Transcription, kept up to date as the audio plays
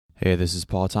Hey, this is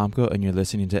Paul Tomko, and you're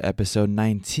listening to episode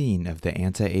 19 of the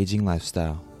Anti-Aging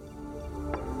Lifestyle.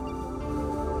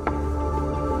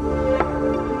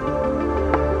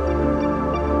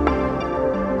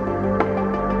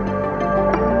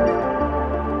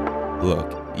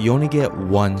 Look, you only get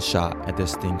one shot at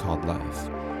this thing called life,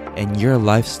 and your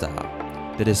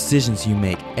lifestyle, the decisions you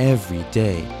make every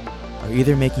day, are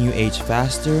either making you age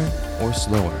faster or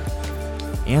slower.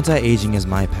 Anti-aging is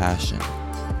my passion.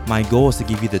 My goal is to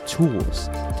give you the tools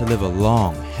to live a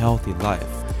long, healthy life.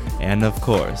 And of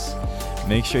course,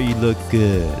 make sure you look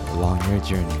good along your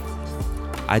journey.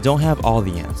 I don't have all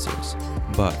the answers,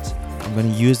 but I'm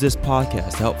going to use this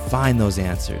podcast to help find those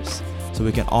answers so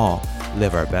we can all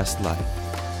live our best life.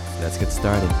 Let's get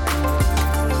started.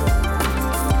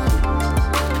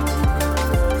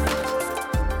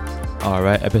 All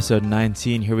right, episode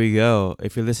 19, here we go.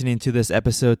 If you're listening to this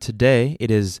episode today, it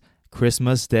is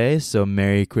Christmas Day, so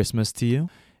Merry Christmas to you.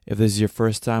 If this is your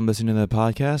first time listening to the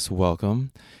podcast,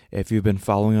 welcome. If you've been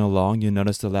following along, you'll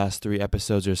notice the last 3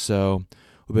 episodes or so,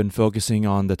 we've been focusing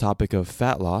on the topic of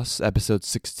fat loss. Episode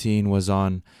 16 was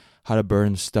on how to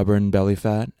burn stubborn belly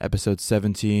fat. Episode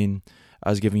 17, I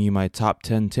was giving you my top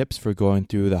 10 tips for going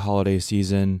through the holiday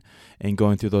season and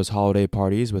going through those holiday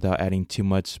parties without adding too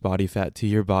much body fat to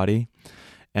your body.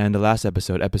 And the last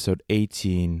episode, episode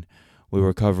 18, we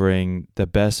were covering the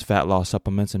best fat loss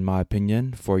supplements, in my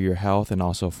opinion, for your health and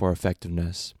also for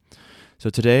effectiveness. So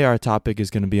today our topic is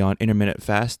going to be on intermittent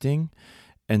fasting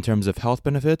in terms of health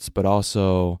benefits, but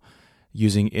also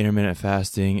using intermittent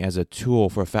fasting as a tool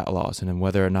for fat loss and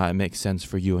whether or not it makes sense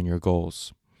for you and your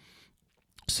goals.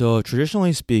 So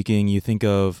traditionally speaking, you think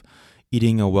of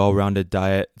eating a well-rounded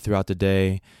diet throughout the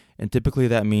day, and typically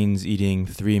that means eating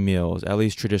 3 meals, at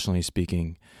least traditionally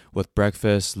speaking, with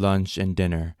breakfast, lunch, and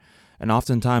dinner. And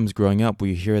oftentimes growing up,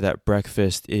 we hear that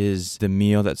breakfast is the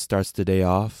meal that starts the day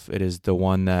off. It is the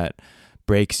one that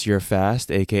breaks your fast,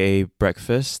 aka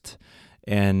breakfast.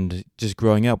 And just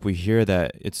growing up, we hear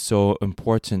that it's so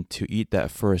important to eat that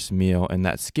first meal, and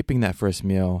that skipping that first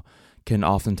meal can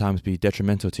oftentimes be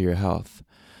detrimental to your health.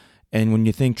 And when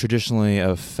you think traditionally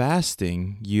of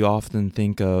fasting, you often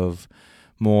think of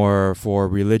more for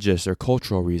religious or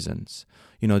cultural reasons.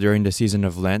 You know, during the season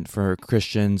of Lent for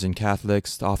Christians and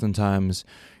Catholics, oftentimes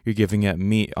you're giving up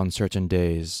meat on certain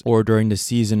days. Or during the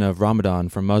season of Ramadan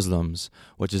for Muslims,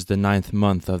 which is the 9th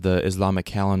month of the Islamic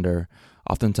calendar,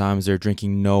 oftentimes they're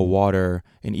drinking no water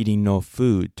and eating no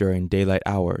food during daylight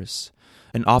hours.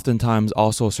 And oftentimes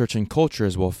also certain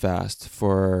cultures will fast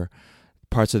for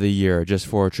parts of the year just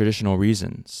for traditional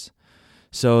reasons.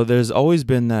 So there's always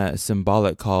been that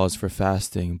symbolic cause for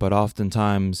fasting, but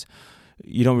oftentimes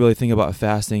you don't really think about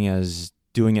fasting as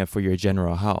doing it for your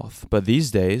general health. But these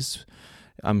days,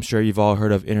 I'm sure you've all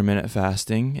heard of intermittent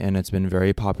fasting, and it's been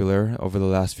very popular over the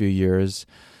last few years.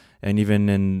 And even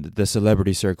in the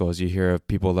celebrity circles, you hear of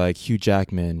people like Hugh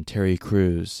Jackman, Terry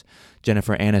Crews,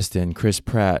 Jennifer Aniston, Chris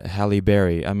Pratt, Halle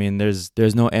Berry. I mean, there's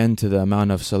no end to the amount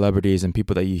of celebrities and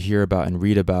people that you hear about and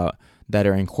read about that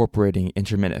are incorporating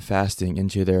intermittent fasting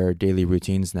into their daily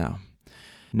routines now.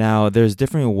 Now, there's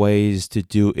different ways to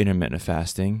do intermittent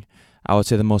fasting. I would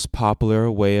say the most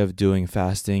popular way of doing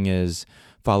fasting is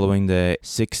following the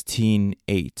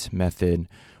 16-8 method,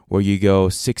 where you go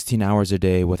 16 hours a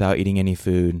day without eating any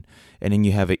food, and then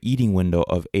you have an eating window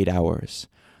of 8 hours.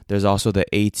 There's also the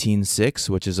 18-6,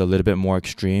 which is a little bit more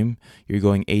extreme. You're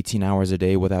going 18 hours a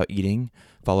day without eating,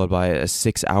 followed by a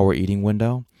 6-hour eating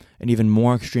window. And even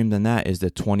more extreme than that is the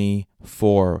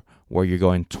 24, where you're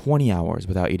going 20 hours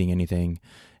without eating anything,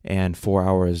 and 4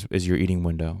 hours is your eating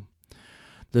window.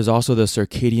 There's also the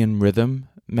circadian rhythm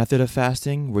method of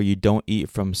fasting, where you don't eat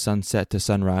from sunset to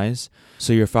sunrise.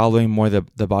 So you're following more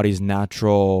the body's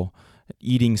natural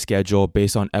eating schedule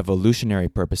based on evolutionary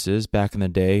purposes. Back in the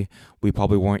day, we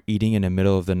probably weren't eating in the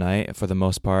middle of the night. For the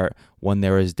most part, when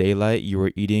there is daylight, you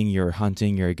were eating, you were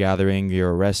hunting, you were gathering, you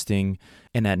were resting,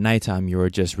 and at nighttime, you were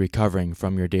just recovering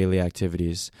from your daily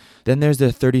activities. Then there's the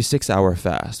 36-hour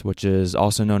fast, which is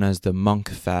also known as the monk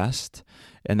fast,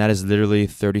 and that is literally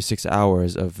 36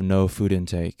 hours of no food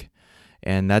intake.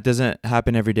 And that doesn't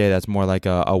happen every day. That's more like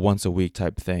a once a week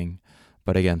type thing.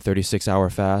 But again, 36-hour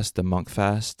fast, the monk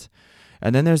fast.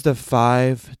 And then there's the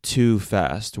 5-2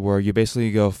 fast, where you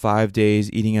basically go 5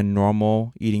 days eating a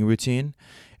normal eating routine.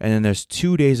 And then there's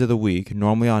 2 days of the week,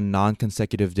 normally on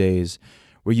non-consecutive days,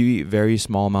 where you eat very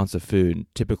small amounts of food,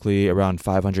 typically around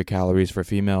 500 calories for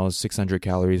females, 600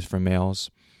 calories for males.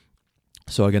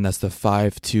 So again, that's the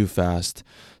 5-2 fast.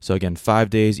 So again, 5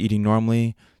 days eating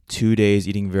normally, 2 days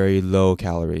eating very low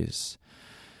calories.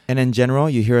 And in general,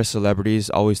 you hear celebrities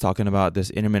always talking about this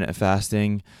intermittent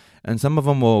fasting And some of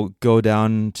them will go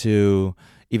down to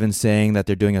even saying that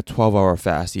they're doing a 12-hour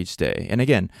fast each day. And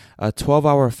again, a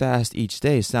 12-hour fast each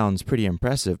day sounds pretty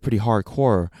impressive, pretty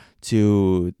hardcore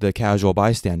to the casual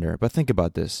bystander. But think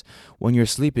about this. When you're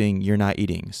sleeping, you're not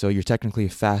eating. So you're technically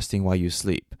fasting while you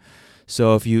sleep.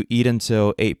 So if you eat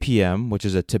until 8 p.m., which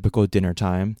is a typical dinner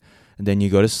time, and then you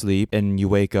go to sleep and you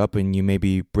wake up and you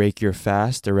maybe break your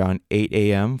fast around 8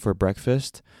 a.m. for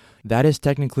breakfast, that is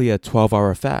technically a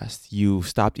 12-hour fast. You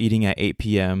stopped eating at 8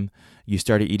 p.m., you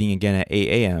started eating again at 8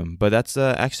 a.m., but that's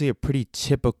actually a pretty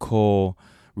typical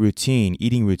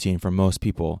eating routine for most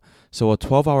people. So a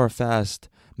 12-hour fast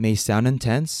may sound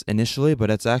intense initially, but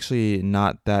it's actually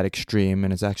not that extreme,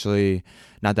 and it's actually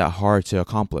not that hard to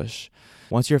accomplish.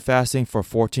 Once you're fasting for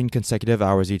 14 consecutive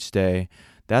hours each day,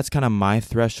 that's kind of my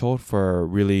threshold for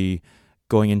really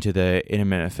going into the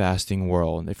intermittent fasting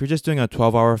world. If you're just doing a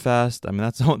 12-hour fast, I mean,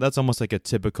 that's almost like a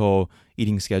typical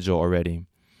eating schedule already.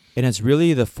 And it's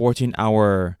really the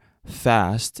 14-hour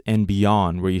fast and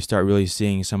beyond where you start really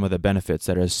seeing some of the benefits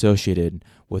that are associated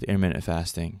with intermittent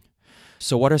fasting.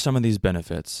 So what are some of these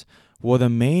benefits? Well, the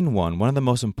main one of the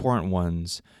most important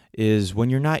ones, is when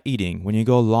you're not eating, when you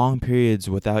go long periods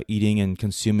without eating and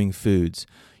consuming foods,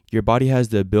 your body has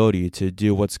the ability to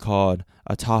do what's called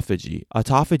autophagy.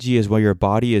 Autophagy is where your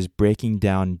body is breaking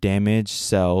down damaged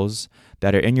cells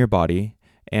that are in your body.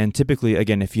 And typically,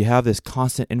 again, if you have this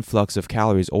constant influx of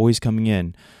calories always coming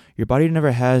in, your body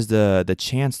never has the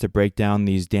chance to break down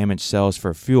these damaged cells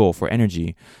for fuel, for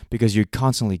energy, because you're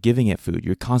constantly giving it food,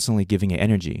 you're constantly giving it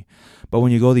energy. But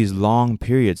when you go these long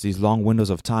periods, these long windows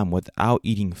of time without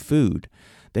eating food,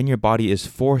 then your body is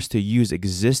forced to use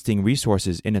existing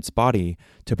resources in its body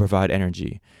to provide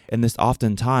energy. And this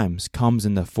oftentimes comes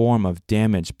in the form of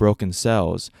damaged, broken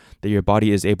cells that your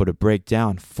body is able to break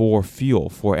down for fuel,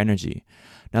 for energy.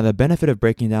 Now, the benefit of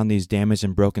breaking down these damaged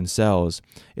and broken cells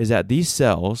is that these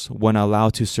cells, when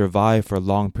allowed to survive for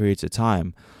long periods of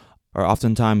time, are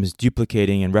oftentimes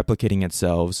duplicating and replicating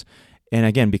itself. And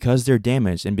again, because they're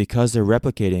damaged and because they're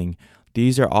replicating,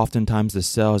 these are oftentimes the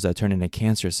cells that turn into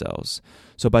cancer cells.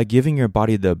 So by giving your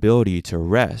body the ability to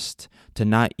rest, to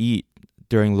not eat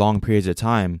during long periods of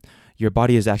time, your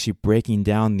body is actually breaking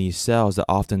down these cells that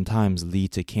oftentimes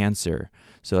lead to cancer.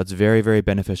 So it's very, very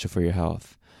beneficial for your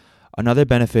health. Another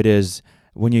benefit is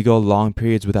when you go long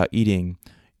periods without eating,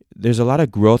 there's a lot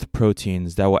of growth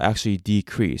proteins that will actually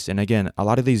decrease. And again, a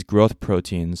lot of these growth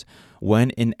proteins,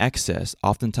 when in excess,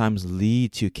 oftentimes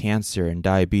lead to cancer and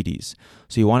diabetes.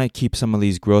 So you want to keep some of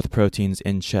these growth proteins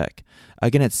in check.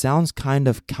 Again, it sounds kind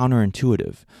of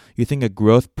counterintuitive. You think a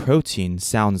growth protein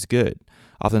sounds good.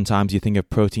 Oftentimes you think of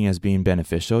protein as being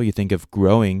beneficial. You think of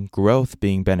growth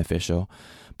being beneficial.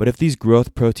 But if these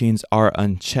growth proteins are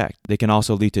unchecked, they can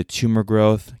also lead to tumor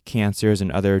growth, cancers,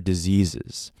 and other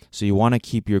diseases. So you want to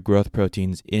keep your growth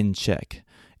proteins in check,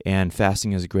 and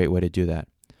fasting is a great way to do that.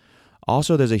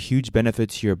 Also, there's a huge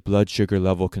benefit to your blood sugar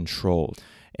level control.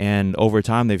 And over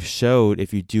time, they've showed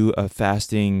if you do a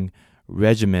fasting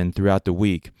regimen throughout the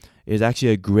week, it's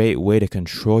actually a great way to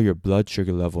control your blood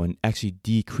sugar level and actually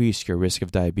decrease your risk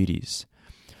of diabetes.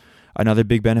 Another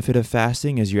big benefit of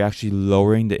fasting is you're actually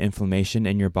lowering the inflammation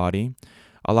in your body.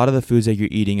 A lot of the foods that you're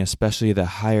eating, especially the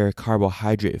higher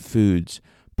carbohydrate foods,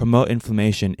 promote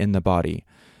inflammation in the body.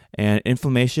 And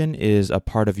inflammation is a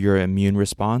part of your immune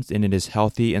response, and it is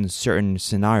healthy in certain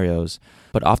scenarios.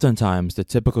 But oftentimes, the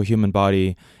typical human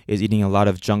body is eating a lot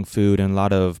of junk food and a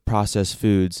lot of processed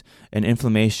foods, and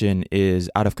inflammation is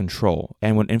out of control.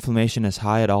 And when inflammation is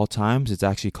high at all times, it's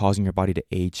actually causing your body to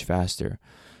age faster.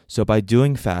 So by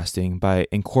doing fasting, by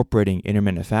incorporating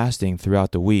intermittent fasting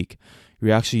throughout the week,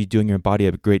 you're actually doing your body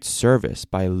a great service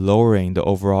by lowering the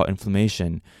overall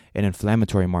inflammation and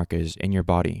inflammatory markers in your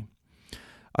body.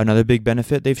 Another big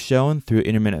benefit they've shown through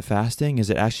intermittent fasting is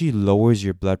it actually lowers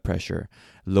your blood pressure,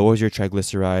 lowers your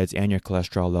triglycerides and your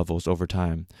cholesterol levels over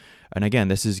time. And again,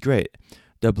 this is great.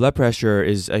 The blood pressure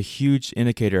is a huge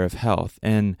indicator of health,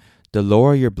 and the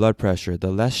lower your blood pressure,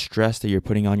 the less stress that you're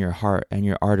putting on your heart and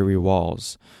your artery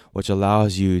walls, which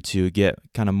allows you to get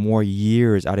kind of more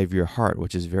years out of your heart,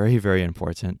 which is very, very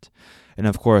important. And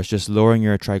of course, just lowering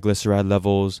your triglyceride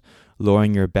levels,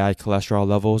 lowering your bad cholesterol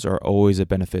levels are always a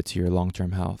benefit to your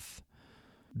long-term health.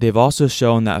 They've also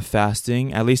shown that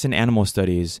fasting, at least in animal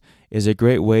studies, is a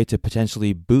great way to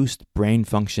potentially boost brain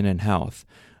function and health,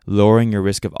 lowering your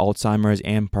risk of Alzheimer's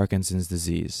and Parkinson's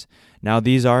disease. Now,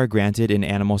 these are granted in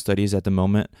animal studies at the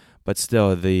moment, but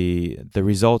still, the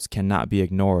results cannot be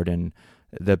ignored, and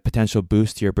the potential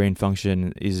boost to your brain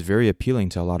function is very appealing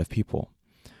to a lot of people.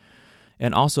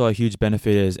 And also a huge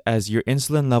benefit is as your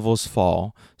insulin levels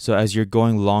fall, so as you're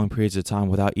going long periods of time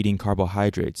without eating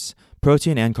carbohydrates,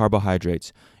 protein and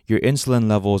carbohydrates, your insulin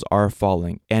levels are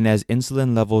falling. And as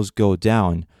insulin levels go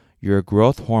down, your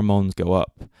growth hormones go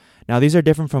up. Now, these are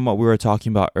different from what we were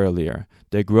talking about earlier.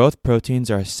 The growth proteins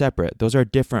are separate. Those are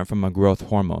different from a growth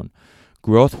hormone.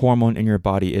 Growth hormone in your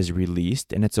body is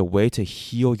released, and it's a way to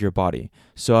heal your body.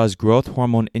 So as growth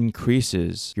hormone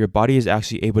increases, your body is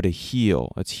actually able to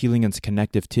heal. It's healing its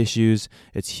connective tissues,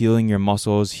 it's healing your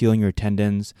muscles, healing your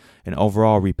tendons, and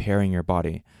overall repairing your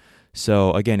body.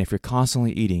 So again, if you're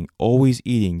constantly eating, always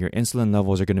eating, your insulin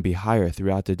levels are going to be higher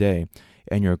throughout the day,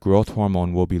 and your growth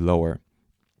hormone will be lower.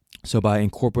 So by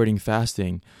incorporating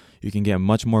fasting, you can get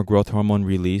much more growth hormone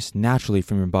released naturally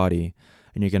from your body,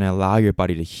 and you're going to allow your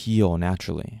body to heal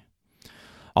naturally.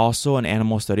 Also, in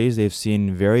animal studies, they've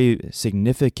seen very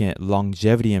significant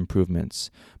longevity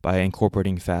improvements by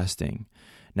incorporating fasting.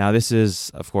 Now, this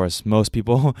is, of course, most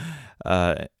people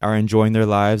are enjoying their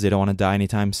lives. They don't want to die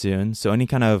anytime soon. So any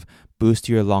kind of boost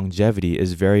to your longevity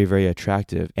is very, very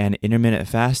attractive. And intermittent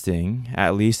fasting,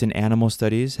 at least in animal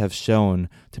studies, have shown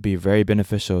to be very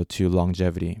beneficial to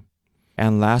longevity.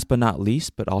 And last but not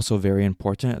least, but also very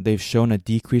important, they've shown a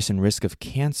decrease in risk of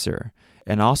cancer.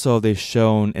 And also they've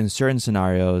shown in certain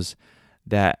scenarios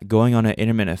that going on an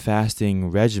intermittent fasting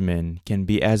regimen can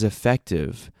be as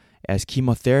effective as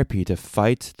chemotherapy to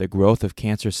fight the growth of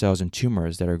cancer cells and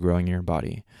tumors that are growing in your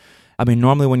body. I mean,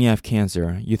 normally when you have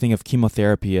cancer, you think of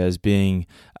chemotherapy as being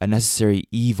a necessary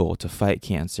evil to fight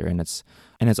cancer, and it's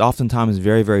oftentimes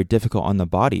very, very difficult on the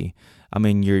body. I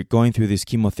mean, you're going through this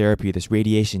chemotherapy, this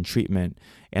radiation treatment,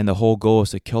 and the whole goal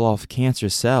is to kill off cancer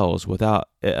cells without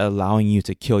allowing you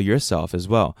to kill yourself as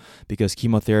well, because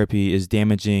chemotherapy is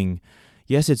damaging.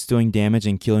 Yes, it's doing damage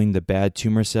and killing the bad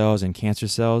tumor cells and cancer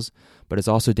cells, but it's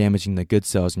also damaging the good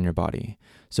cells in your body.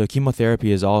 So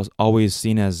chemotherapy is always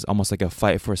seen as almost like a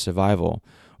fight for survival,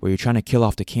 where you're trying to kill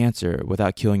off the cancer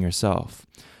without killing yourself.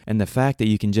 And the fact that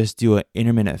you can just do an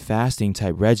intermittent fasting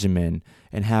type regimen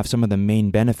and have some of the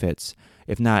main benefits,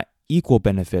 if not equal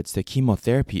benefits to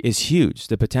chemotherapy, is huge.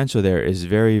 The potential there is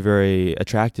very, very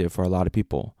attractive for a lot of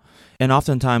people. And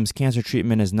oftentimes cancer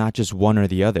treatment is not just one or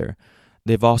the other.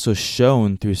 They've also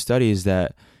shown through studies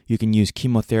that you can use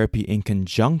chemotherapy in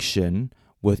conjunction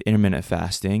with intermittent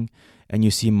fasting, and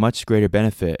you see much greater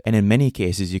benefit. And in many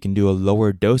cases, you can do a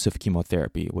lower dose of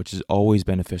chemotherapy, which is always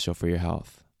beneficial for your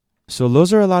health. So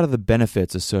those are a lot of the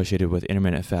benefits associated with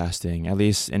intermittent fasting, at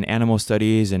least in animal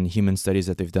studies and human studies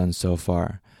that they've done so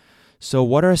far. So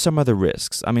what are some of the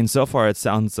risks? I mean, so far it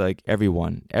sounds like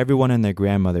everyone and their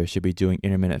grandmother should be doing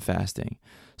intermittent fasting.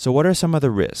 So what are some of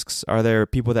the risks? Are there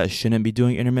people that shouldn't be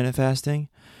doing intermittent fasting?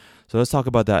 So let's talk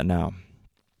about that now.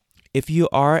 If you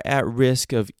are at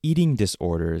risk of eating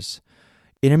disorders,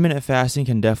 intermittent fasting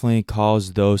can definitely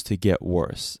cause those to get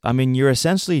worse. I mean, you're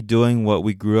essentially doing what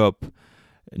we grew up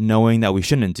knowing that we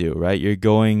shouldn't do, right? You're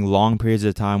going long periods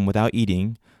of time without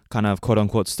eating, kind of quote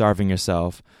unquote starving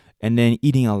yourself, and then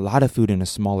eating a lot of food in a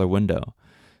smaller window.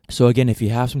 So again, if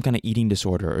you have some kind of eating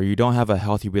disorder or you don't have a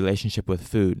healthy relationship with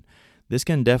food, this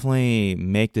can definitely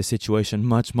make the situation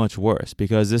much, much worse,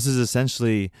 because this is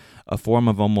essentially a form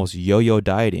of almost yo-yo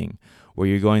dieting, where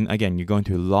you're going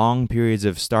through long periods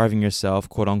of starving yourself,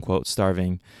 quote unquote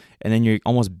starving, and then you're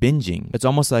almost binging. It's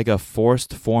almost like a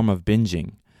forced form of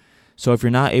binging. So if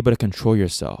you're not able to control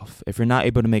yourself, if you're not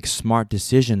able to make smart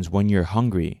decisions when you're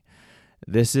hungry,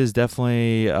 this is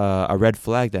definitely a red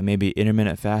flag that maybe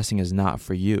intermittent fasting is not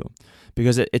for you,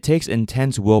 because it takes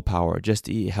intense willpower just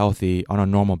to eat healthy on a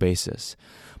normal basis.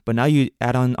 But now you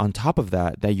add on top of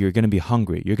that you're going to be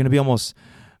hungry. You're going to be almost,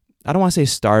 I don't want to say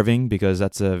starving, because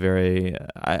that's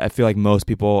I feel like most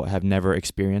people have never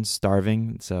experienced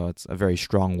starving, so it's a very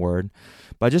strong word.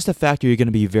 But just the fact that you're going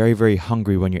to be very, very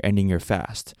hungry when you're ending your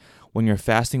fast. When your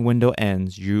fasting window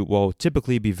ends, you will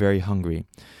typically be very hungry.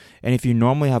 And if you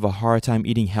normally have a hard time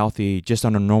eating healthy just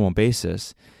on a normal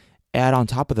basis, add on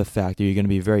top of the fact that you're going to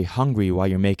be very hungry while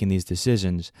you're making these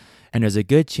decisions, and there's a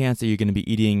good chance that you're going to be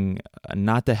eating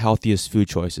not the healthiest food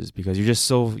choices, because you're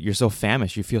so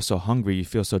famished, you feel so hungry, you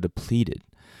feel so depleted.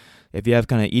 If you have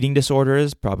kind of eating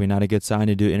disorders, probably not a good sign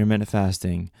to do intermittent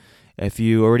fasting. If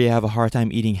you already have a hard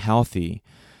time eating healthy,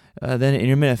 then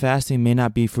intermittent fasting may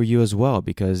not be for you as well,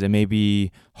 because it may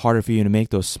be harder for you to make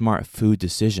those smart food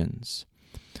decisions.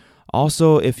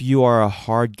 Also, if you are a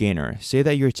hard gainer, say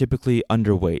that you're typically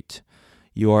underweight.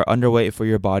 You are underweight for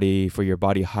your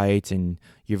body height, and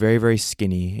you're very, very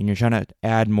skinny, and you're trying to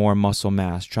add more muscle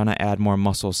mass, trying to add more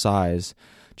muscle size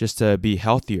just to be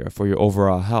healthier for your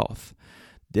overall health.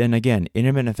 Then again,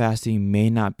 intermittent fasting may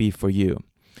not be for you.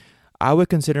 I would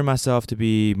consider myself to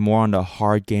be more on the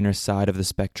hard gainer side of the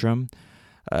spectrum.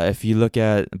 If you look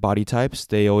at body types,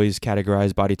 they always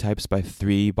categorize body types by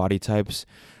 3 body types.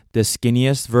 The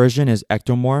skinniest version is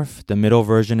ectomorph, the middle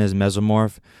version is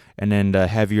mesomorph, and then the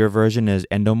heavier version is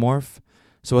endomorph.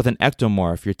 So with an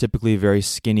ectomorph, you're typically very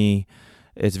skinny.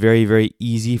 It's very, very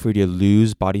easy for you to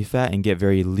lose body fat and get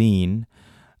very lean.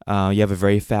 You have a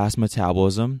very fast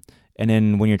metabolism. And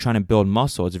then when you're trying to build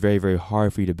muscle, it's very, very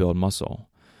hard for you to build muscle.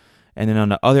 And then on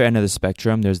the other end of the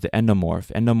spectrum, there's the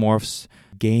endomorph. Endomorphs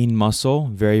gain muscle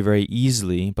very, very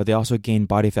easily, but they also gain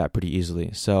body fat pretty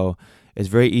easily. So it's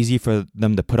very easy for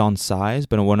them to put on size,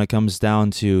 but when it comes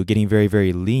down to getting very,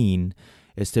 very lean,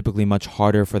 it's typically much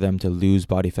harder for them to lose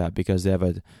body fat because they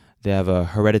have a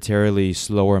hereditarily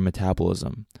slower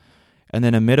metabolism. And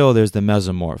then in the middle, there's the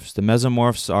mesomorphs. The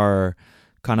mesomorphs are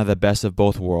kind of the best of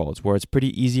both worlds, where it's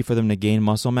pretty easy for them to gain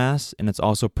muscle mass, and it's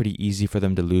also pretty easy for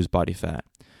them to lose body fat.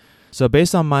 So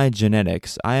based on my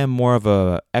genetics, I am more of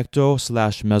a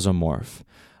ecto/mesomorph.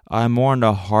 I'm more on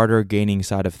the harder gaining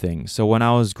side of things. So when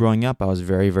I was growing up, I was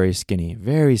very, very skinny,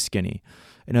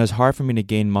 and it was hard for me to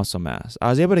gain muscle mass. I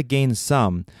was able to gain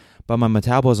some, but my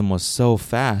metabolism was so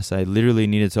fast, I literally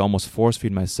needed to almost force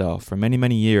feed myself for many,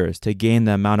 many years to gain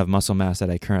the amount of muscle mass that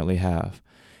I currently have.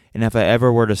 And if I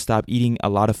ever were to stop eating a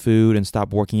lot of food and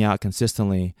stop working out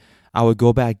consistently, I would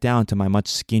go back down to my much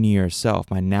skinnier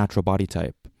self, my natural body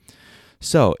type.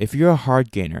 So if you're a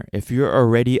hard gainer, if you're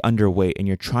already underweight and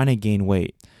you're trying to gain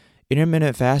weight,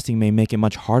 intermittent fasting may make it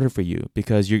much harder for you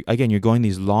because you're going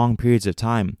these long periods of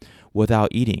time without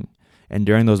eating. And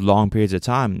during those long periods of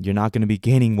time, you're not going to be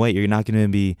gaining weight. You're not going to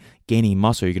be gaining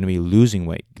muscle. You're going to be losing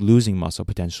weight, losing muscle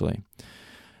potentially.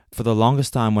 For the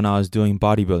longest time when I was doing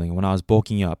bodybuilding, when I was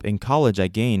bulking up, in college I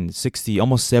gained 60,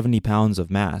 almost 70 pounds of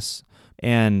mass.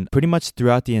 And pretty much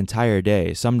throughout the entire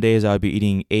day, some days I would be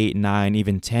eating 8, 9,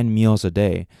 even 10 meals a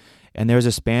day. And there was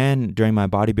a span during my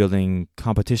bodybuilding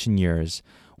competition years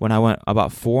when I went about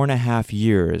 4.5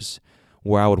 years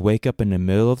where I would wake up in the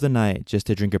middle of the night just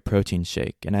to drink a protein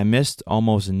shake. And I missed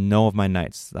almost no of my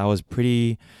nights. I was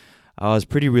pretty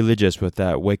religious with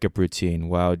that wake-up routine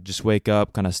where I would just wake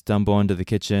up, kind of stumble into the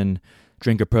kitchen,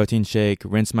 drink a protein shake,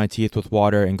 rinse my teeth with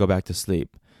water, and go back to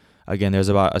sleep. Again, there's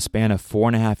about a span of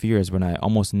 4.5 years when I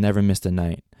almost never missed a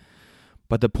night.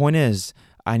 But the point is,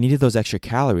 I needed those extra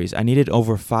calories. I needed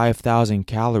over 5,000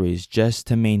 calories just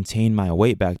to maintain my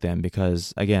weight back then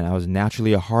because, again, I was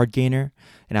naturally a hard gainer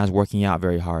and I was working out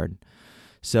very hard.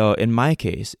 So in my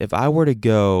case, if I were to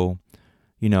go,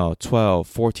 12,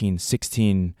 14,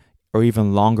 16, or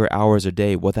even longer hours a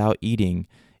day without eating,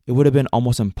 it would have been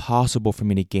almost impossible for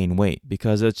me to gain weight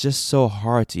because it's just so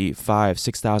hard to eat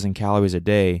 6,000 calories a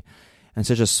day in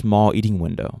such a small eating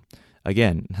window.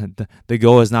 Again, the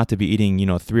goal is not to be eating,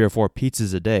 3 or 4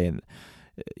 pizzas a day.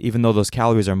 Even though those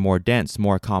calories are more dense,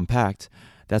 more compact,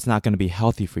 that's not going to be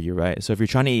healthy for you, right? So if you're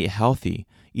trying to eat healthy,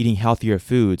 eating healthier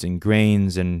foods and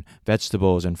grains and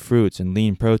vegetables and fruits and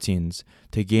lean proteins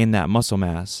to gain that muscle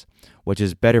mass, which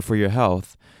is better for your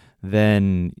health,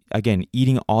 then again,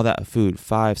 eating all that food,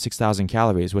 6,000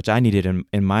 calories, which I needed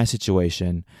in my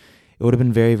situation, it would have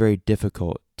been very, very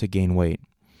difficult to gain weight.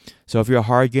 So if you're a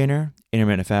hard gainer,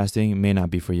 intermittent fasting may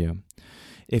not be for you.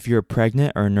 If you're a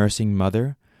pregnant or nursing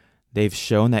mother, they've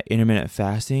shown that intermittent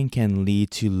fasting can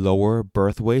lead to lower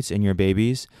birth weights in your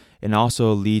babies and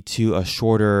also lead to a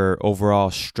shorter overall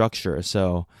structure.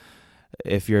 So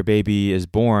if your baby is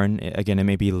born, again, it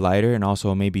may be lighter and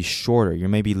also it may be shorter. You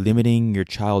may be limiting your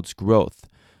child's growth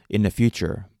in the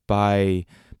future by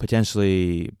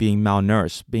potentially being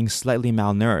malnourished, being slightly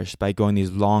malnourished by going these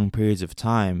long periods of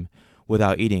time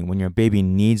without eating. When your baby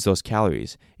needs those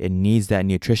calories, it needs that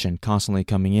nutrition constantly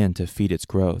coming in to feed its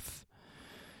growth.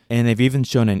 And they've even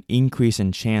shown an increase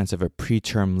in chance of a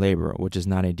preterm labor, which is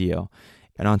not ideal.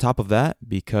 And on top of that,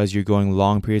 because you're going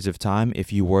long periods of time,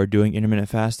 if you were doing intermittent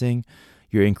fasting,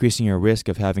 you're increasing your risk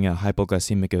of having a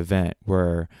hypoglycemic event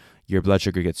where your blood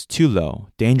sugar gets too low,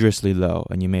 dangerously low,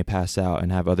 and you may pass out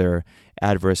and have other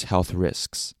adverse health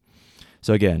risks.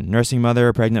 So again, nursing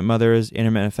mother, pregnant mothers,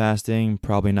 intermittent fasting,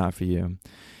 probably not for you.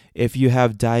 If you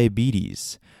have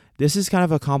diabetes, this is kind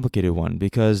of a complicated one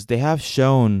because they have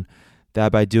shown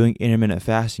that by doing intermittent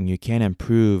fasting, you can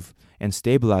improve and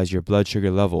stabilize your blood sugar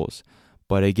levels.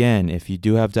 But again, if you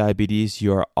do have diabetes,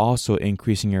 you are also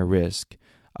increasing your risk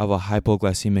of a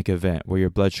hypoglycemic event where your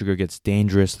blood sugar gets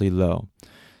dangerously low.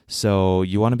 So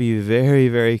you want to be very,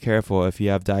 very careful if you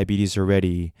have diabetes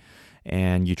already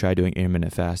and you try doing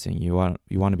intermittent fasting. You want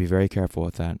to be very careful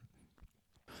with that.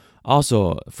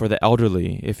 Also, for the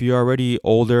elderly, if you're already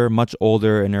older, much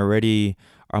older, and already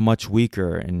are much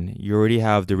weaker, and you already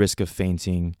have the risk of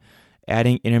fainting,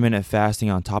 Adding intermittent fasting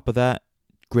on top of that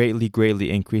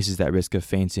greatly increases that risk of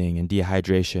fainting and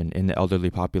dehydration in the elderly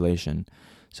population.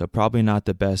 So probably not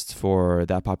the best for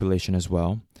that population as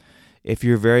well. If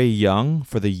you're very young,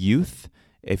 for the youth,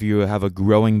 if you have a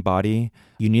growing body,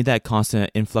 you need that constant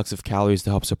influx of calories to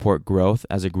help support growth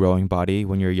as a growing body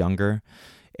when you're younger.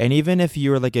 And even if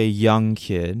you're like a young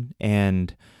kid,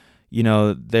 and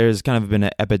there's kind of been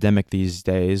an epidemic these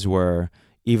days where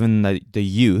even the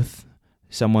youth,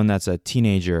 someone that's a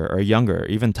teenager or younger,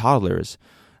 even toddlers,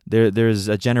 there's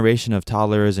a generation of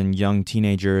toddlers and young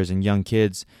teenagers and young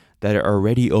kids that are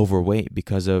already overweight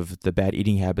because of the bad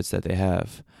eating habits that they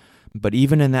have. But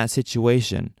even in that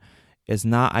situation, it's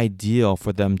not ideal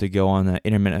for them to go on an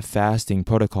intermittent fasting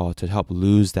protocol to help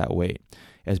lose that weight.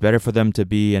 It's better for them to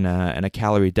be in a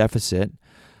calorie deficit,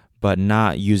 but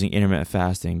not using intermittent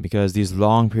fasting, because these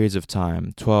long periods of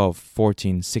time, 12,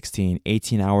 14, 16,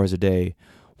 18 hours a day,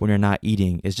 when you're not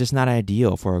eating, is just not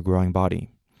ideal for a growing body.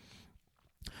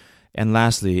 And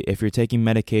lastly, if you're taking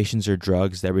medications or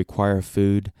drugs that require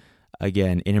food,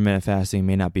 again, intermittent fasting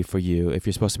may not be for you. If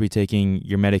you're supposed to be taking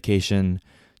your medication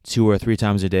 2 or 3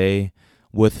 times a day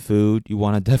with food, you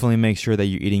want to definitely make sure that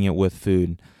you're eating it with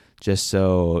food, just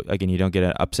so, again, you don't get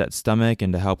an upset stomach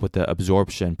and to help with the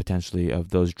absorption potentially of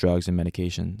those drugs and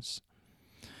medications.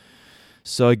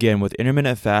 So again, with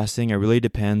intermittent fasting, it really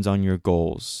depends on your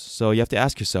goals. So you have to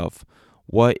ask yourself,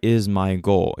 what is my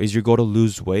goal? Is your goal to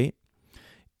lose weight?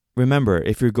 Remember,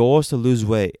 if your goal is to lose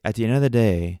weight, at the end of the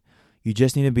day, you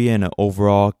just need to be in an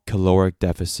overall caloric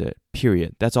deficit,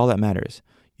 period. That's all that matters.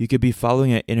 You could be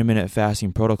following an intermittent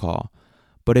fasting protocol,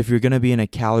 but if you're going to be in a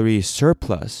calorie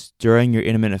surplus during your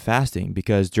intermittent fasting,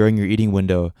 because during your eating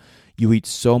window, you eat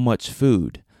so much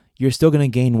food, you're still going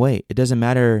to gain weight. It doesn't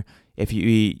matter if you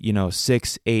eat,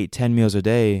 6, 8, 10 meals a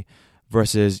day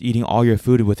versus eating all your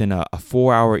food within a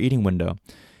 4-hour eating window.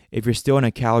 If you're still in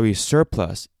a calorie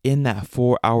surplus in that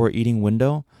 4-hour eating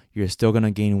window, you're still going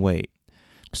to gain weight.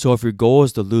 So if your goal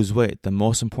is to lose weight, the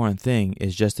most important thing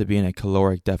is just to be in a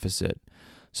caloric deficit.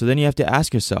 So then you have to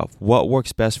ask yourself, what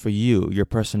works best for you, your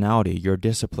personality, your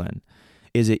discipline?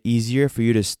 Is it easier for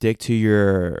you to stick to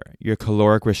your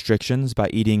caloric restrictions by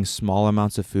eating small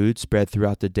amounts of food spread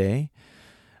throughout the day?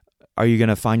 Are you going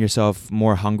to find yourself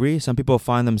more hungry? Some people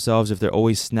find themselves, if they're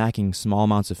always snacking small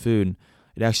amounts of food,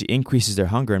 it actually increases their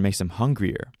hunger and makes them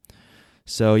hungrier.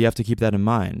 So you have to keep that in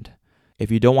mind.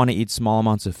 If you don't want to eat small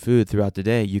amounts of food throughout the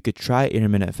day, you could try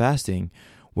intermittent fasting,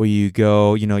 where you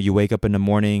go, you wake up in the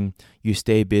morning, you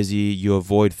stay busy, you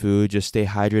avoid food, just stay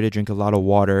hydrated, drink a lot of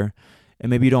water, and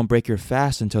maybe you don't break your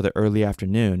fast until the early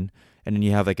afternoon, and then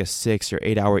you have like a 6 or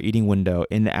 8 hour eating window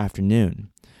in the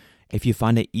afternoon. If you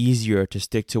find it easier to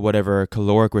stick to whatever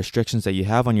caloric restrictions that you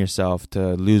have on yourself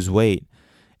to lose weight,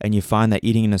 and you find that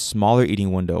eating in a smaller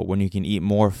eating window, when you can eat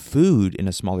more food in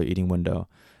a smaller eating window,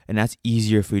 and that's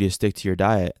easier for you to stick to your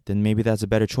diet, then maybe that's a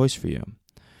better choice for you.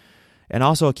 And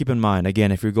also keep in mind,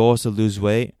 again, if your goal is to lose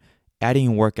weight,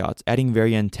 adding workouts, adding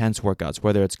very intense workouts,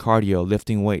 whether it's cardio,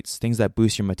 lifting weights, things that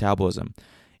boost your metabolism,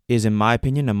 is, in my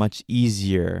opinion, a much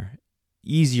easier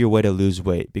way to lose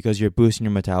weight, because you're boosting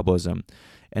your metabolism.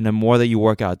 And the more that you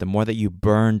work out, the more that you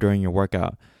burn during your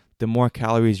workout, the more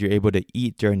calories you're able to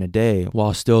eat during the day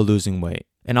while still losing weight.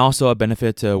 And also a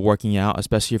benefit to working out,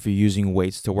 especially if you're using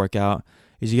weights to work out,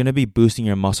 is you're going to be boosting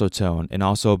your muscle tone and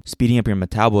also speeding up your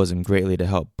metabolism greatly to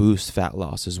help boost fat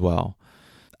loss as well.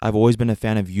 I've always been a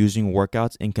fan of using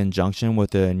workouts in conjunction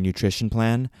with a nutrition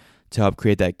plan to help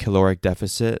create that caloric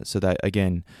deficit, so that,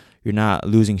 again, you're not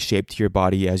losing shape to your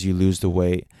body as you lose the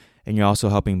weight, and you're also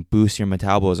helping boost your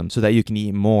metabolism so that you can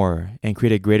eat more and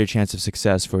create a greater chance of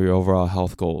success for your overall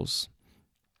health goals.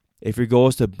 If your goal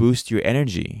is to boost your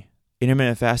energy,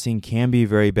 intermittent fasting can be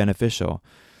very beneficial,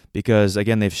 because,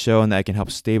 again, they've shown that it can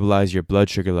help stabilize your blood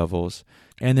sugar levels.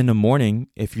 And in the morning,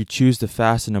 if you choose to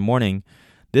fast in the morning,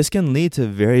 this can lead to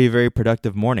very, very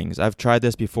productive mornings. I've tried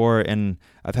this before, and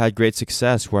I've had great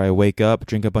success where I wake up,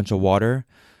 drink a bunch of water,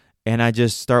 and I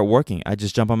just start working. I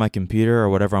just jump on my computer or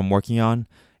whatever I'm working on,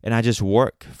 and I just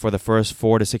work for the first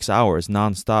 4 to 6 hours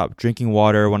nonstop, drinking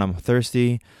water when I'm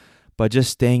thirsty, but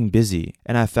just staying busy.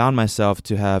 And I found myself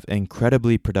to have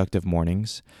incredibly productive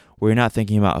mornings where you're not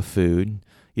thinking about food.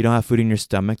 You don't have food in your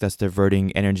stomach that's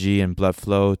diverting energy and blood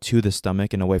flow to the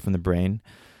stomach and away from the brain.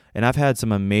 And I've had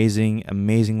some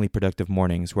amazingly productive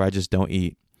mornings where I just don't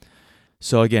eat.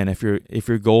 So again, if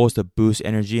your goal is to boost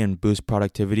energy and boost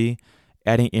productivity,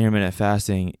 adding intermittent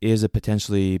fasting is a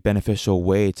potentially beneficial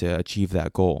way to achieve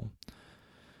that goal.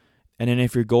 And then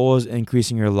if your goal is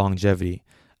increasing your longevity,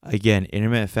 again,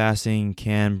 intermittent fasting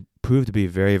can prove to be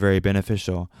very, very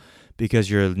beneficial,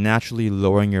 because you're naturally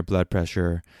lowering your blood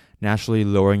pressure, naturally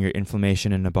lowering your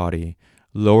inflammation in the body,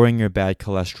 lowering your bad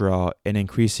cholesterol, and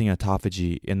increasing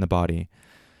autophagy in the body.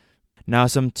 Now,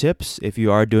 some tips if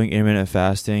you are doing intermittent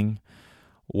fasting.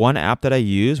 One app that I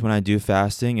use when I do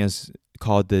fasting is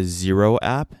called the Zero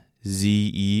app,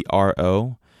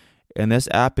 Zero. And this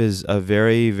app is a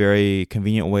very, very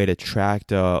convenient way to track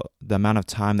the amount of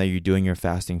time that you're doing your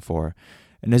fasting for.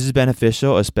 And this is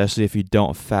beneficial, especially if you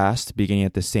don't fast beginning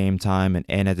at the same time and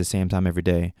end at the same time every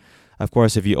day. Of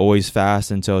course, if you always fast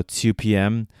until 2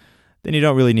 p.m., then you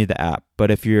don't really need the app.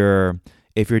 But if your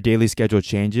daily schedule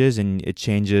changes and it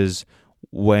changes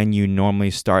when you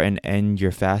normally start and end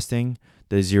your fasting,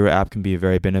 the Zero app can be a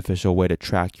very beneficial way to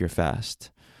track your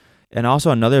fast. And also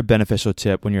another beneficial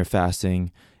tip when you're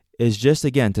fasting is just,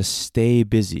 again, to stay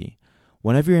busy.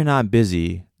 Whenever you're not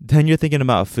busy, then you're thinking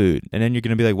about food. And then you're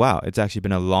going to be like, wow, it's actually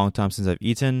been a long time since I've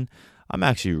eaten. I'm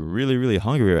actually really, really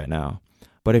hungry right now.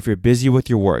 But if you're busy with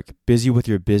your work, busy with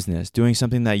your business, doing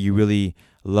something that you really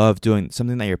love doing,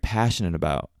 something that you're passionate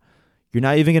about, you're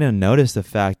not even going to notice the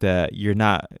fact that you're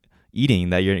not eating,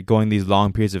 that you're going these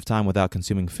long periods of time without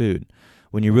consuming food.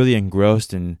 When you're really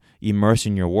engrossed and immersed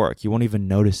in your work, you won't even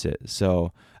notice it.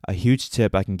 So a huge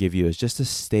tip I can give you is just to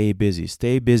stay busy.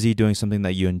 Stay busy doing something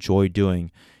that you enjoy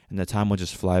doing, and the time will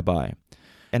just fly by.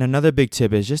 And another big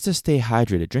tip is just to stay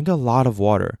hydrated. Drink a lot of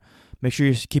water. Make sure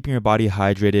you're keeping your body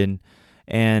hydrated.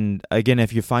 And again,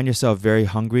 if you find yourself very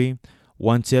hungry,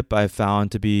 one tip I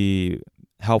found to be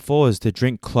helpful is to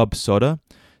drink club soda,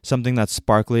 something that's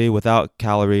sparkly, without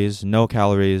calories, no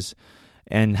calories.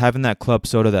 And having that club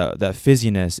soda, that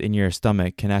fizziness in your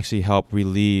stomach can actually help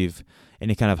relieve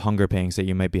any kind of hunger pangs that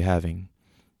you might be having.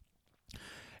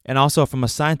 And also from a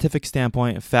scientific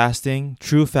standpoint, fasting,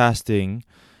 true fasting,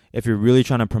 if you're really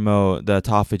trying to promote the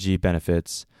autophagy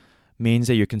benefits, means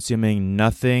that you're consuming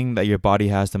nothing that your body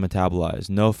has to metabolize.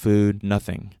 No food,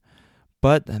 nothing.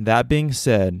 But that being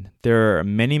said, there are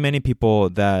many, many people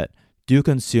that do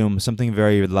consume something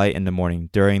very light in the morning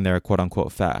during their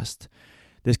quote-unquote fast.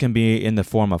 This can be in the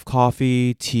form of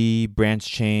coffee, tea, branched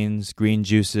chains, green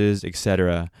juices,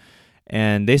 etc.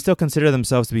 And they still consider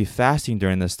themselves to be fasting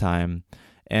during this time.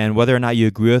 And whether or not you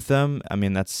agree with them, I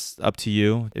mean, that's up to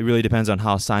you. It really depends on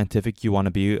how scientific you want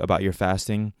to be about your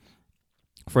fasting.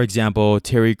 For example,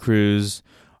 Terry Crews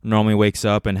normally wakes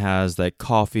up and has like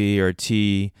coffee or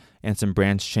tea and some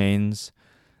branched chains.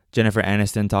 Jennifer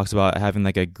Aniston talks about having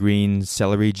like a green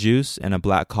celery juice and a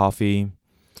black coffee.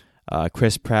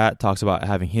 Chris Pratt talks about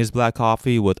having his black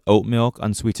coffee with oat milk,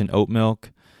 unsweetened oat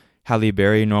milk. Halle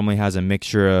Berry normally has a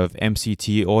mixture of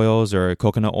MCT oils or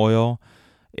coconut oil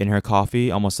in her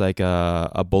coffee, almost like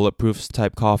a bulletproof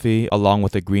type coffee, along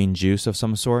with a green juice of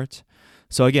some sort.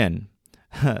 So again,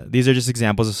 these are just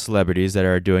examples of celebrities that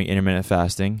are doing intermittent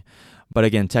fasting. But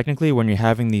again, technically, when you're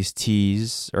having these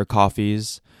teas or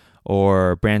coffees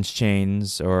or branched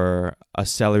chains or a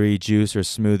celery juice or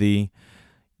smoothie,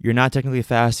 you're not technically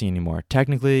fasting anymore.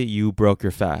 Technically, you broke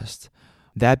your fast.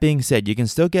 That being said, you can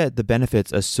still get the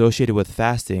benefits associated with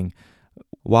fasting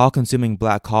while consuming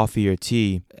black coffee or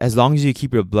tea, as long as you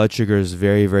keep your blood sugars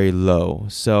very, very low.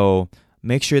 So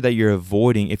make sure that you're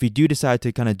avoiding, if you do decide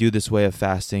to kind of do this way of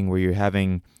fasting where you're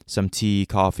having some tea,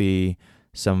 coffee,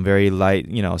 some very light,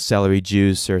 celery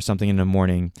juice or something in the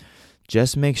morning,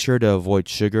 just make sure to avoid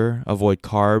sugar, avoid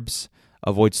carbs,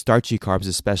 avoid starchy carbs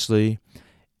especially,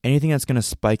 anything that's going to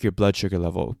spike your blood sugar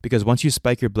level. Because once you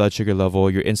spike your blood sugar level,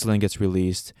 your insulin gets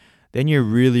released, then you're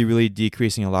really, really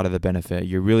decreasing a lot of the benefit.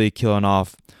 You're really killing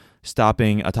off,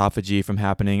 stopping autophagy from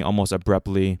happening almost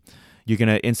abruptly. You're going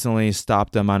to instantly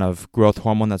stop the amount of growth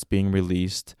hormone that's being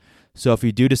released. So if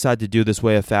you do decide to do this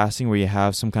way of fasting where you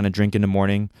have some kind of drink in the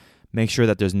morning, make sure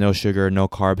that there's no sugar, no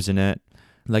carbs in it,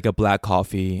 like a black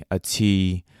coffee, a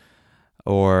tea,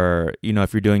 or,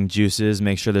 if you're doing juices,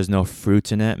 make sure there's no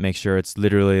fruit in it. Make sure it's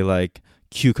literally like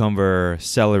cucumber,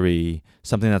 celery,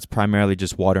 something that's primarily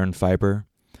just water and fiber.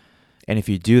 And if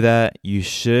you do that, you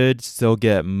should still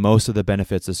get most of the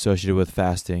benefits associated with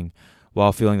fasting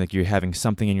while feeling like you're having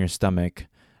something in your stomach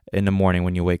in the morning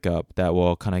when you wake up that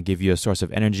will kind of give you a source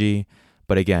of energy,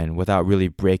 but again, without really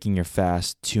breaking your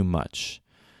fast too much.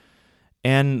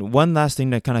 And one last thing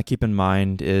to kind of keep in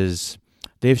mind is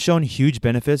they've shown huge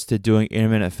benefits to doing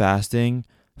intermittent fasting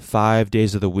 5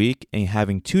 days of the week and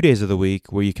having 2 days of the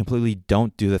week where you completely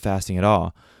don't do the fasting at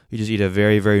all. You just eat a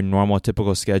very, very normal,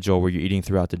 typical schedule where you're eating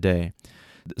throughout the day.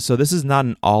 So this is not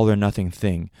an all or nothing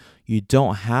thing. You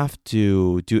don't have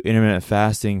to do intermittent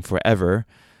fasting forever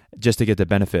just to get the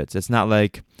benefits. It's not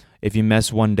like if you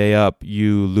mess one day up,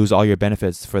 you lose all your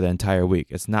benefits for the entire week.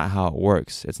 It's not how it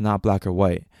works. It's not black or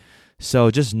white. So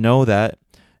just know that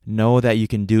know that you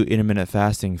can do intermittent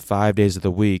fasting 5 days of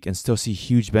the week and still see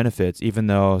huge benefits, even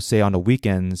though, say, on the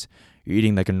weekends, you're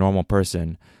eating like a normal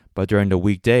person. But during the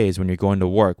weekdays, when you're going to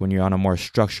work, when you're on a more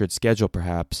structured schedule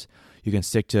perhaps, you can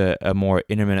stick to a more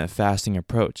intermittent fasting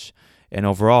approach. And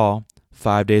overall,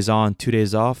 5 days on, 2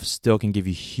 days off still can give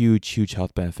you huge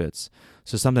health benefits.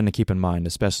 So something to keep in mind,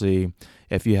 especially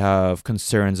if you have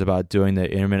concerns about doing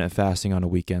the intermittent fasting on the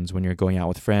weekends when you're going out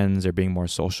with friends or being more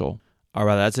social. All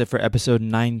right, that's it for episode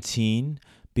 19.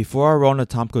 Before I roll into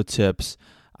Tomko tips,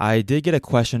 I did get a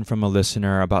question from a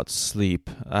listener about sleep.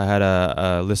 I had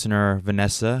a listener,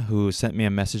 Vanessa, who sent me a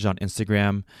message on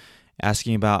Instagram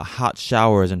asking about hot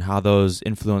showers and how those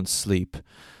influence sleep.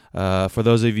 For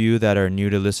those of you that are new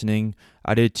to listening,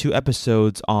 I did 2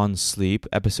 episodes on sleep.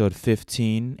 Episode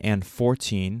 15 and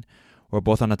 14 were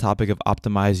both on the topic of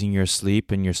optimizing your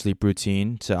sleep and your sleep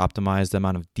routine to optimize the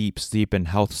amount of deep sleep and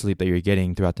health sleep that you're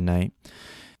getting throughout the night.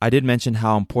 I did mention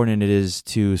how important it is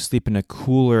to sleep in a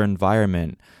cooler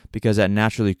environment because that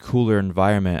naturally cooler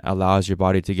environment allows your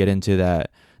body to get into that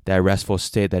restful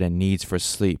state that it needs for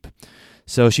sleep.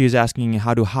 So she was asking,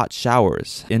 how do hot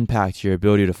showers impact your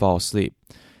ability to fall asleep?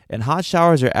 And hot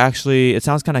showers are actually, it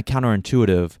sounds kind of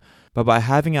counterintuitive, but by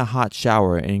having a hot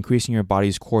shower and increasing your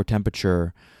body's core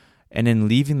temperature and then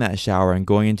leaving that shower and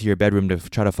going into your bedroom to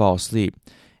try to fall asleep,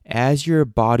 as your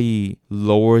body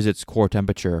lowers its core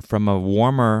temperature from a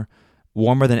warmer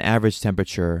than average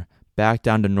temperature back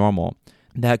down to normal,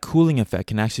 that cooling effect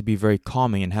can actually be very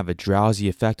calming and have a drowsy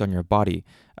effect on your body,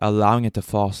 allowing it to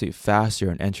fall asleep faster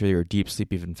and enter your deep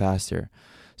sleep even faster.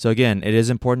 So again, it is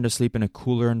important to sleep in a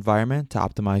cooler environment to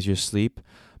optimize your sleep,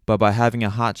 but by having a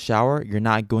hot shower, you're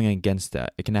not going against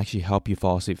that. It can actually help you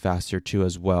fall asleep faster too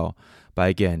as well, by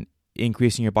again,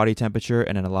 increasing your body temperature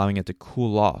and then allowing it to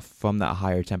cool off from that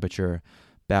higher temperature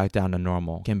back down to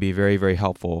normal. Can be very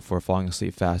helpful for falling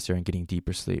asleep faster and getting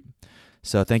deeper sleep.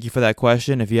 So thank you for that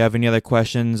question. If you have any other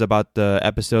questions about the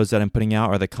episodes that I'm putting out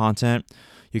or the content,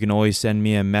 you can always send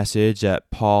me a message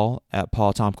at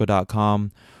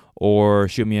paul@paultomko.com or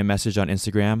shoot me a message on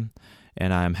Instagram,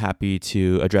 and I'm happy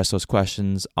to address those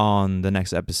questions on the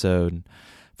next episode.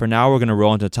 For now, we're going to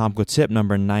roll into Tomko tip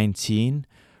number 19.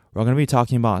 We're going to be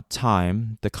talking about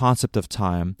time, the concept of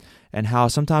time, and how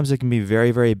sometimes it can be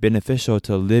very beneficial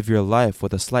to live your life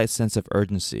with a slight sense of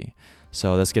urgency.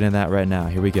 So let's get into that right now.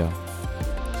 Here we go.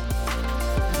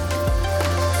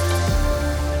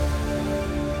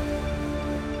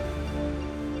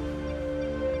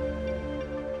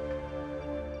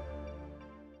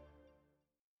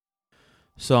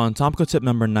 So on Tomko tip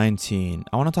number 19,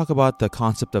 I want to talk about the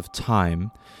concept of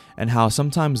time and how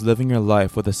sometimes living your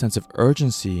life with a sense of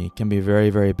urgency can be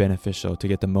very beneficial to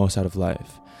get the most out of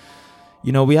life.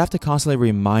 You know, we have to constantly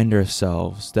remind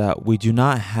ourselves that we do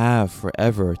not have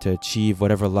forever to achieve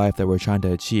whatever life that we're trying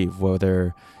to achieve,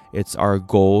 whether it's our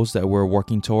goals that we're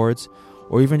working towards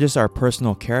or even just our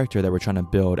personal character that we're trying to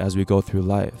build as we go through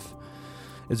life.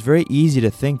 It's very easy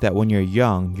to think that when you're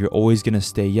young, you're always going to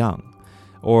stay young.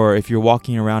 Or if you're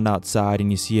walking around outside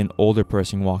and you see an older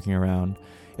person walking around,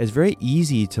 it's very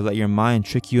easy to let your mind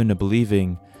trick you into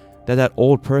believing that that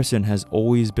old person has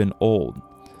always been old.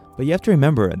 But you have to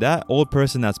remember, that old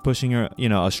person that's pushing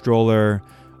a stroller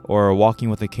or walking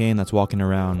with a cane that's walking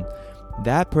around,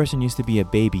 that person used to be a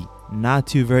baby not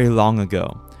too very long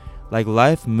ago. Like,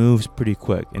 life moves pretty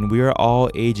quick and we are all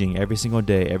aging every single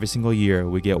day, every single year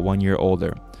we get 1 year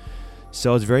older.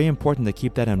 So it's very important to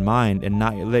keep that in mind and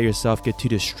not let yourself get too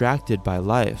distracted by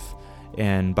life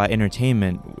and by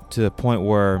entertainment to the point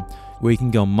where you can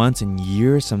go months and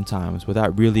years sometimes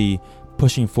without really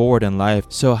pushing forward in life.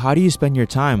 So how do you spend your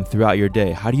time throughout your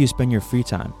day? How do you spend your free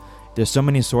time? There's so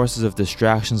many sources of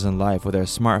distractions in life, whether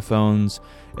it's smartphones.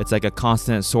 It's like a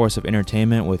constant source of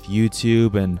entertainment with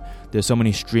YouTube, and there's so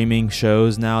many streaming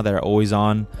shows now that are always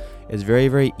on. It's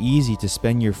very easy to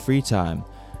spend your free time,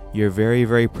 your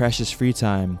very precious free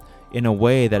time, in a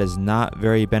way that is not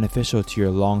very beneficial to your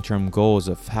long-term goals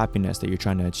of happiness that you're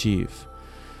trying to achieve.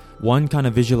 One kind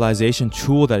of visualization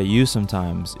tool that I use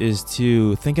sometimes is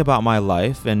to think about my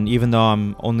life, and even though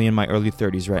I'm only in my early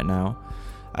 30s right now,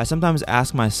 I sometimes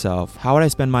ask myself, how would I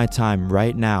spend my time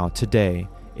right now, today,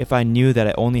 if I knew that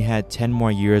I only had 10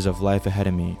 more years of life ahead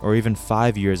of me, or even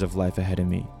 5 years of life ahead of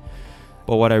me?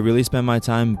 But would I really spend my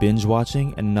time binge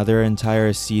watching another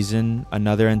entire season,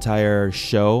 another entire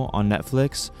show on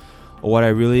Netflix? Or would I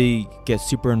really get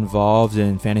super involved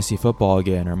in fantasy football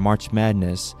again or March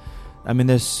Madness? I mean,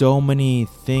 there's so many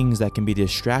things that can be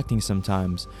distracting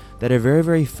sometimes that are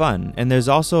very fun. And there's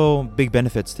also big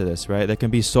benefits to this, right? There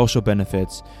can be social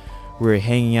benefits where you're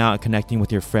hanging out, connecting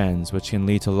with your friends, which can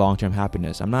lead to long-term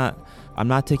happiness. I'm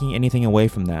not taking anything away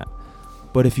from that.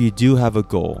 But if you do have a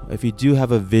goal, if you do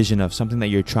have a vision of something that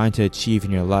you're trying to achieve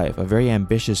in your life, a very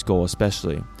ambitious goal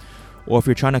especially, or if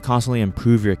you're trying to constantly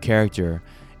improve your character,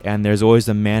 and there's always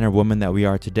the man or woman that we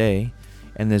are today,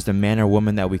 and there's the man or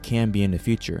woman that we can be in the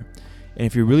future. And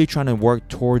if you're really trying to work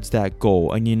towards that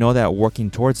goal, and you know that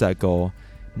working towards that goal,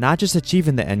 not just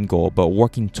achieving the end goal, but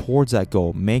working towards that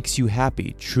goal makes you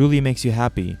happy, truly makes you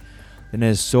happy, then it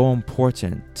is so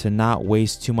important to not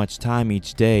waste too much time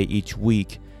each day, each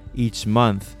week, each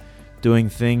month doing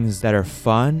things that are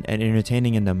fun and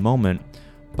entertaining in the moment,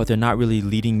 but they're not really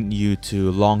leading you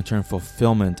to long-term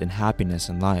fulfillment and happiness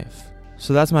in life.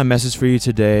 So that's my message for you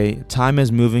today. Time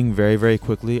is moving very, very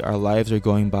quickly. Our lives are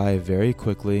going by very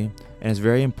quickly, and it's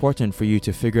very important for you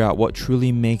to figure out what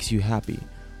truly makes you happy.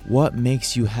 What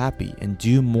makes you happy, and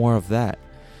do more of that.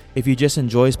 If you just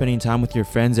enjoy spending time with your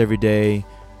friends every day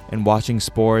and watching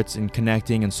sports and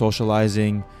connecting and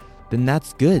socializing, then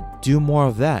that's good. Do more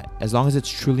of that, as long as it's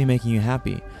truly making you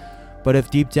happy. But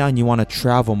if deep down you want to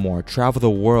travel more, travel the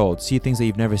world, see things that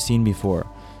you've never seen before,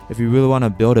 if you really want to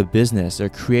build a business or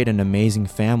create an amazing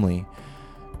family,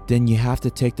 then you have to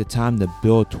take the time to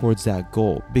build towards that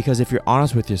goal. Because if you're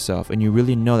honest with yourself and you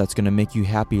really know that's going to make you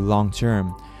happy long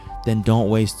term, then don't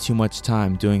waste too much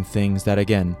time doing things that,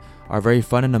 again, are very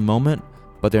fun in the moment,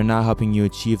 but they're not helping you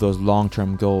achieve those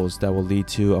long-term goals that will lead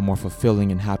to a more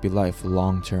fulfilling and happy life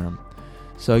long-term.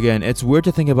 So again, it's weird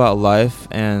to think about life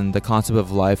and the concept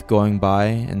of life going by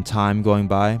and time going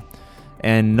by,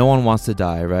 and no one wants to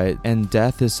die, right? And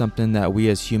death is something that we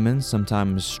as humans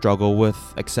sometimes struggle with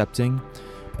accepting,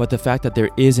 but the fact that there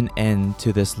is an end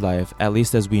to this life, at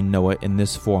least as we know it in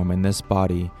this form, in this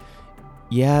body,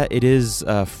 yeah, it is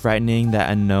frightening,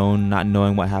 that unknown, not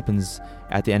knowing what happens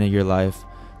at the end of your life.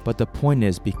 But the point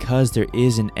is, because there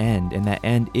is an end, and that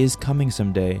end is coming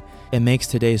someday, it makes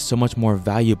today so much more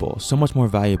valuable, so much more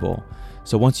valuable.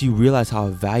 So once you realize how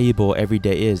valuable every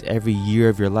day is, every year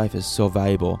of your life is so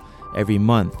valuable, every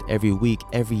month, every week,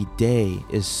 every day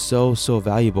is so, so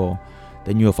valuable,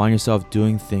 then you'll find yourself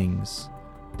doing things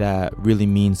that really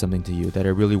mean something to you, that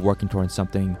are really working towards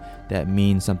something that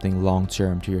means something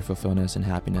long-term to your fulfillment and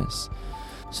happiness.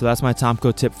 So that's my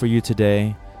Tomco tip for you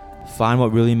today. Find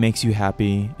what really makes you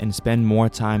happy and spend more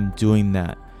time doing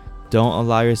that. Don't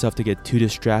allow yourself to get too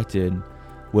distracted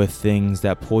with things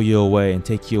that pull you away and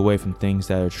take you away from things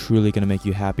that are truly going to make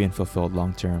you happy and fulfilled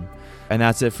long term. And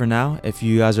that's it for now. If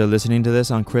you guys are listening to this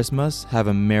on Christmas, have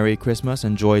a Merry Christmas.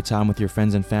 Enjoy time with your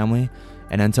friends and family.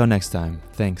 And until next time,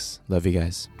 thanks. Love you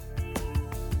guys.